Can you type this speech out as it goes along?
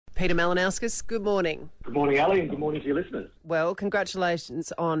Peter Malinauskas, good morning. Good morning, Ali, and good morning to your listeners. Well,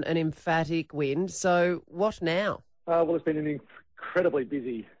 congratulations on an emphatic win. So what now? Well, it's been an incredibly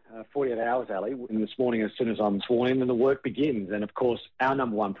busy 48 hours, Ali. And this morning, as soon as I'm sworn in, then the work begins. And, of course, our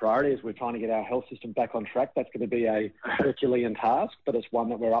number one priority is we're trying to get our health system back on track. That's going to be a Herculean task, but it's one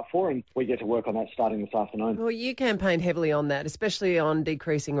that we're up for, and we get to work on that starting this afternoon. Well, you campaigned heavily on that, especially on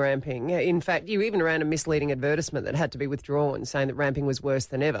decreasing ramping. In fact, you even ran a misleading advertisement that had to be withdrawn, saying that ramping was worse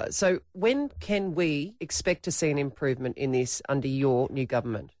than ever. So when can we expect to see an improvement in this under your new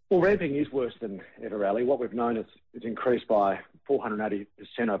government? Well, ramping is worse than ever, Ali. What we've known is it's increased by 480%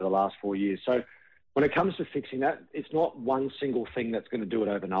 over the last 4 years. So when it comes to fixing that, it's not one single thing that's going to do it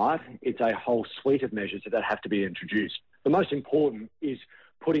overnight. It's a whole suite of measures that have to be introduced. The most important is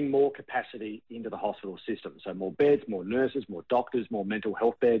putting more capacity into the hospital system. So more beds, more nurses, more doctors, more mental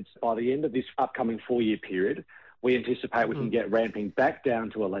health beds. By the end of this upcoming 4-year period, we anticipate we can get ramping back down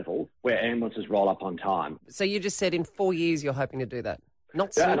to a level where ambulances roll up on time. So you just said in 4 years you're hoping to do that?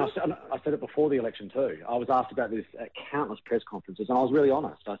 Not yeah, sooner? and I said it before the election too. I was asked about this at countless press conferences, and I was really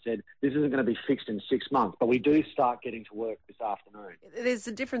honest. I said, this isn't going to be fixed in 6 months, but we do start getting to work this afternoon. There's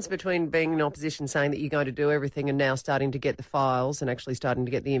a difference between being in opposition saying that you're going to do everything and now starting to get the files and actually starting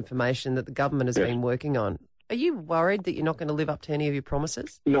to get the information that the government has been working on. Are you worried that you're not going to live up to any of your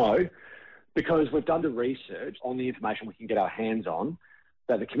promises? No, because we've done the research on the information we can get our hands on,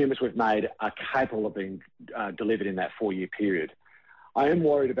 that the commitments we've made are capable of being delivered in that 4-year period. I am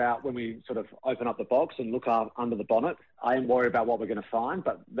worried about when we sort of open up the box and look under the bonnet. I am worried about what we're going to find,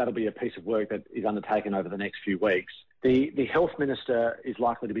 but that'll be a piece of work that is undertaken over the next few weeks. The Health Minister is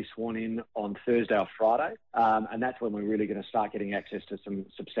likely to be sworn in on Thursday or Friday, and that's when we're really going to start getting access to some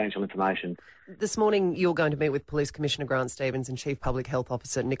substantial information. This morning you're going to meet with Police Commissioner Grant Stevens and Chief Public Health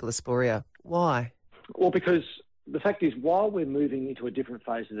Officer Nicola Spurrier. Why? Well, because the fact is, while we're moving into a different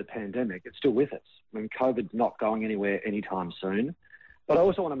phase of the pandemic, it's still with us. I mean, COVID's not going anywhere anytime soon. But I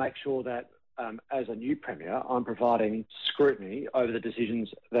also want to make sure that, as a new Premier, I'm providing scrutiny over the decisions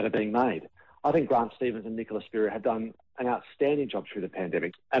that are being made. I think Grant Stevens and Nicola Spurrier have done an outstanding job through the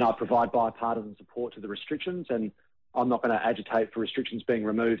pandemic, and I provide bipartisan support to the restrictions, and I'm not going to agitate for restrictions being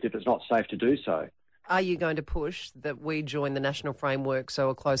removed if it's not safe to do so. Are you going to push that we join the national framework so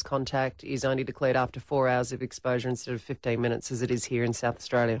a close contact is only declared after 4 hours of exposure instead of 15 minutes as it is here in South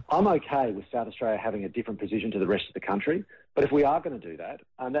Australia? I'm okay with South Australia having a different position to the rest of the country, but if we are going to do that,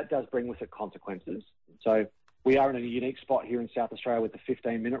 that does bring with it consequences. So we are in a unique spot here in South Australia with the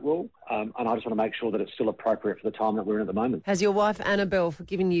 15-minute rule, and I just want to make sure that it's still appropriate for the time that we're in at the moment. Has your wife Annabelle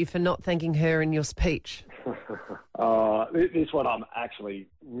forgiven you for not thanking her in your speech? This one I'm actually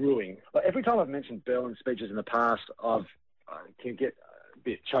ruining. Every time I've mentioned Belle in speeches in the past, I can get a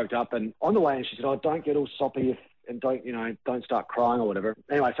bit choked up. And on the way in, she said, don't get all soppy and don't start crying or whatever.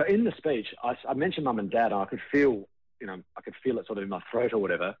 Anyway, so in the speech, I mentioned Mum and Dad, and I could feel it sort of in my throat or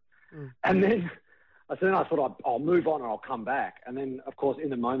whatever. And then I thought I'll move on and I'll come back. And then, of course, in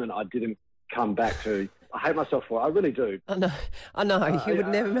the moment, I didn't come back to. I hate myself for it. I really do. I know. You would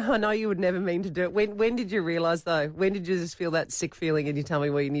never. I know you would never mean to do it. When did you realise though? When did you just feel that sick feeling in your tummy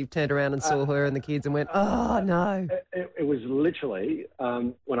when you turned around and saw her and the kids and went, "Oh no"? It was literally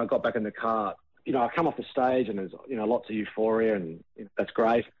when I got back in the car. I come off the stage and there's lots of euphoria and that's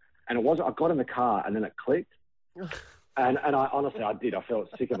great. And it wasn't. I got in the car and then it clicked. And I honestly, I did. I felt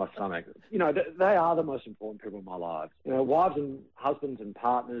sick in my stomach. They are the most important people in my lives. Wives and husbands and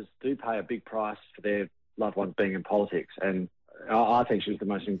partners do pay a big price for their loved ones being in politics. And I think she's the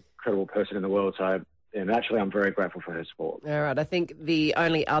most incredible person in the world. So naturally, I'm very grateful for her support. All right. I think the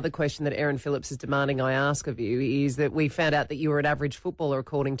only other question that Erin Phillips is demanding I ask of you is that we found out that you were an average footballer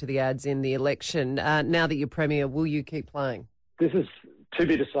according to the ads in the election. Now that you're Premier, will you keep playing? This is to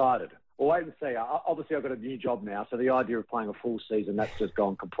be decided. We'll wait and see. Obviously, I've got a new job now, so the idea of playing a full season, that's just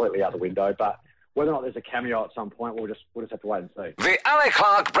gone completely out the window. But whether or not there's a cameo at some point, we'll just have to wait and see. The Ali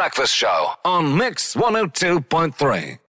Clark Breakfast Show on Mix 102.3.